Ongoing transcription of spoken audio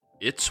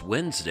It's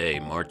Wednesday,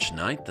 March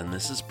 9th, and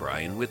this is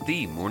Brian with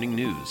the Morning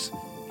News.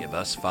 Give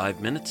us 5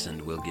 minutes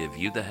and we'll give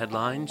you the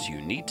headlines you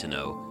need to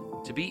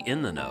know to be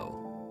in the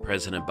know.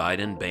 President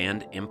Biden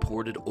banned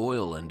imported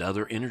oil and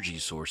other energy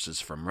sources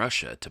from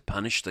Russia to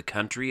punish the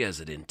country as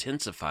it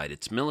intensified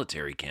its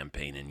military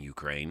campaign in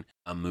Ukraine,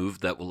 a move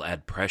that will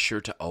add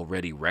pressure to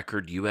already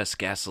record U.S.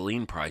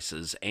 gasoline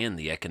prices and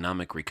the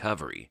economic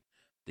recovery.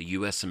 The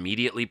U.S.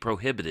 immediately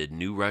prohibited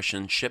new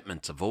Russian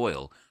shipments of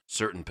oil,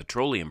 certain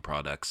petroleum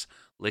products,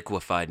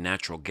 liquefied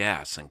natural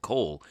gas, and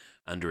coal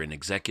under an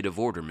executive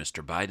order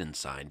Mr. Biden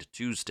signed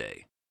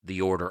Tuesday. The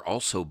order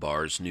also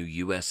bars new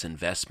U.S.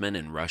 investment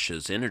in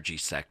Russia's energy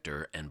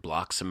sector and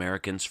blocks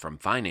Americans from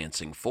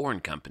financing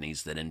foreign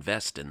companies that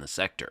invest in the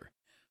sector.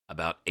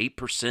 About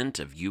 8%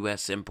 of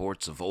U.S.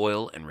 imports of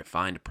oil and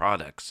refined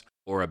products,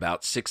 or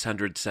about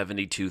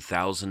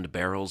 672,000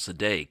 barrels a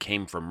day,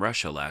 came from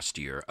Russia last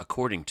year,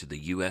 according to the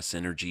U.S.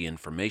 Energy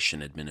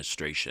Information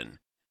Administration.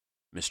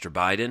 Mr.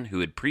 Biden, who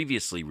had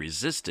previously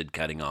resisted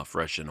cutting off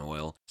Russian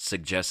oil,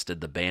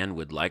 suggested the ban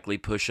would likely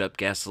push up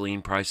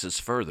gasoline prices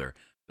further,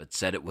 but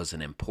said it was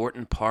an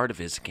important part of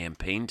his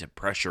campaign to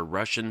pressure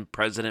Russian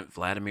President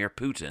Vladimir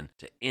Putin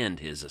to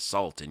end his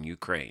assault in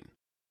Ukraine.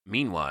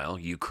 Meanwhile,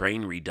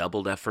 Ukraine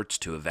redoubled efforts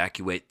to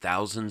evacuate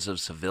thousands of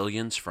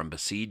civilians from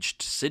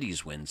besieged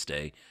cities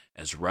Wednesday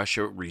as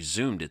Russia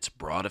resumed its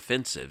broad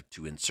offensive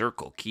to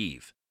encircle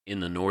Kyiv.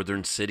 In the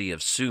northern city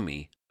of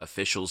Sumy,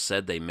 officials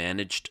said they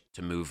managed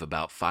to move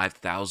about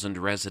 5,000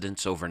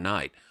 residents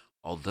overnight,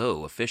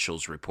 although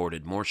officials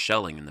reported more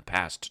shelling in the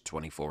past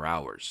 24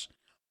 hours.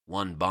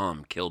 One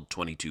bomb killed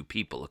 22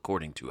 people,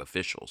 according to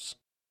officials.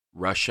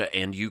 Russia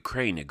and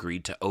Ukraine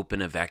agreed to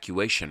open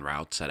evacuation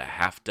routes at a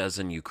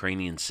half-dozen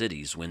Ukrainian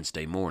cities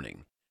Wednesday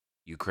morning.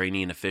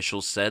 Ukrainian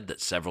officials said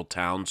that several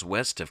towns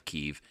west of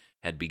Kyiv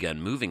had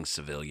begun moving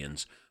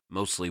civilians,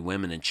 mostly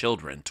women and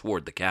children,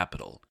 toward the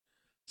capital.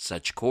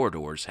 Such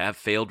corridors have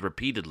failed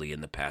repeatedly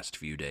in the past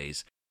few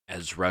days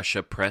as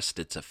Russia pressed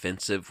its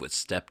offensive with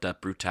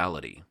stepped-up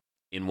brutality.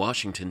 In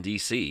Washington,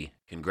 D.C.,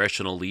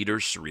 congressional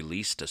leaders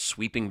released a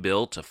sweeping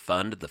bill to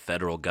fund the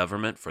federal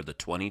government for the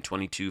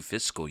 2022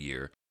 fiscal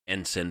year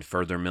and send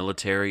further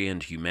military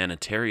and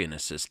humanitarian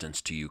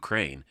assistance to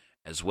Ukraine,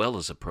 as well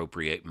as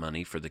appropriate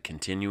money for the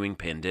continuing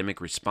pandemic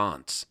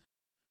response.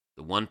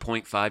 The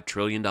 $1.5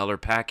 trillion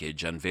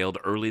package unveiled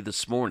early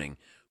this morning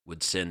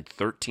would send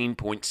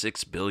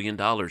 $13.6 billion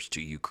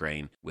to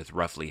Ukraine, with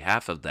roughly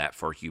half of that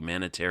for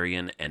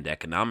humanitarian and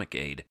economic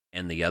aid,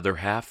 and the other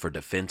half for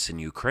defense in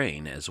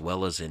Ukraine, as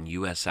well as in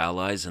U.S.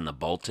 allies in the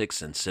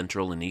Baltics and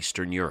Central and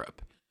Eastern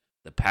Europe.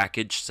 The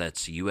package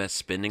sets U.S.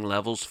 spending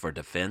levels for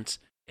defense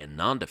and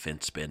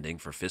non-defense spending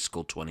for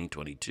fiscal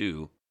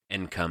 2022,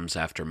 and comes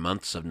after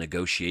months of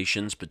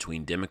negotiations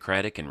between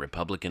Democratic and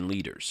Republican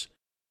leaders.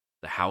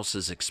 The House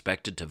is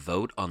expected to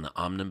vote on the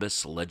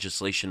omnibus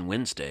legislation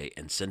Wednesday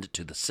and send it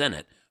to the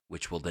Senate,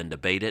 which will then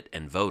debate it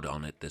and vote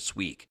on it this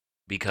week.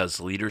 Because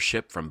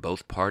leadership from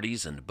both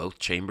parties and both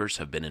chambers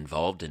have been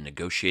involved in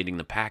negotiating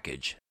the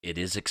package, it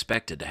is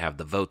expected to have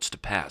the votes to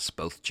pass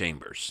both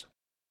chambers.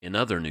 In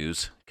other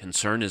news,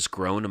 concern has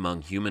grown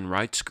among human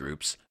rights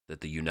groups that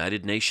the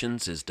United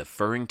Nations is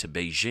deferring to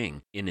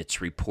Beijing in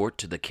its report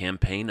to the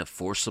campaign of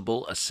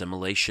forcible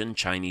assimilation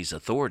Chinese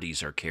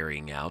authorities are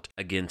carrying out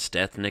against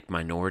ethnic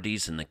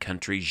minorities in the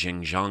country's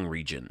Xinjiang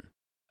region.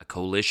 A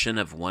coalition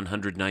of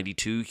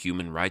 192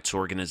 human rights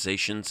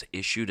organizations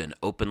issued an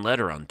open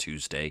letter on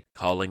Tuesday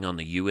calling on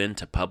the UN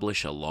to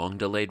publish a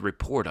long-delayed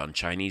report on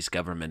Chinese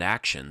government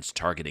actions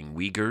targeting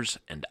Uyghurs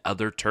and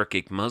other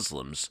Turkic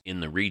Muslims in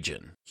the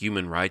region.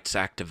 Human rights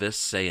activists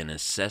say an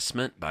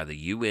assessment by the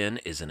UN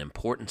is an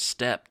important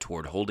step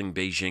toward holding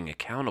Beijing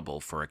accountable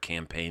for a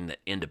campaign that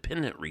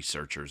independent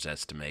researchers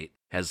estimate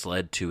has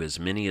led to as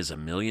many as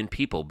 1 million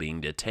people being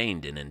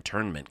detained in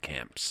internment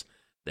camps.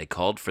 They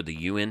called for the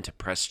UN to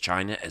press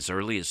China as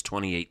early as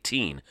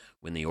 2018,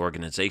 when the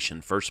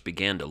organization first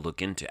began to look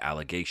into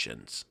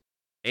allegations.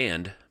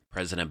 And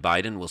President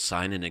Biden will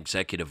sign an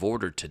executive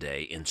order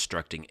today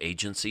instructing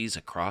agencies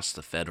across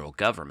the federal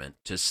government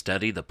to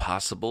study the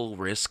possible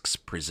risks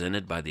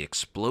presented by the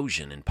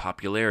explosion in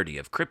popularity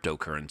of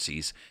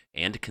cryptocurrencies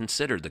and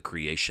consider the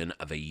creation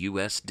of a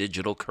U.S.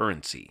 digital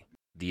currency.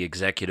 The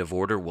executive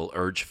order will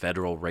urge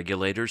federal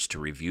regulators to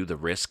review the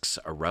risks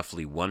a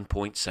roughly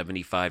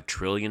 $1.75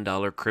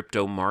 trillion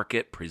crypto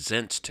market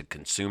presents to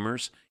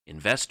consumers,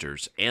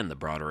 investors, and the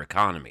broader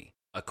economy.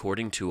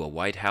 According to a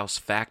White House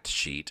fact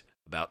sheet,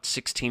 about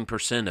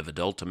 16% of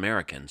adult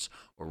Americans,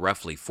 or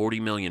roughly 40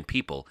 million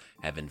people,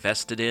 have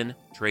invested in,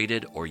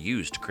 traded, or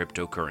used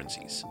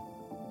cryptocurrencies.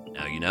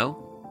 Now you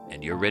know,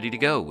 and you're ready to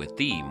go with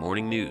the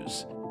morning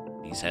news.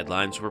 These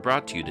headlines were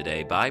brought to you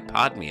today by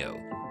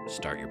Podmeo.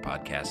 Start your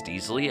podcast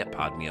easily at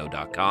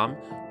podmeo.com,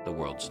 the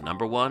world's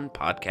 #1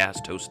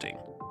 podcast hosting.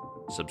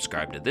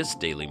 Subscribe to this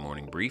daily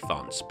morning brief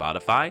on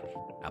Spotify,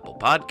 Apple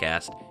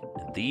Podcast,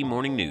 and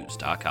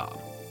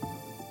themorningnews.com.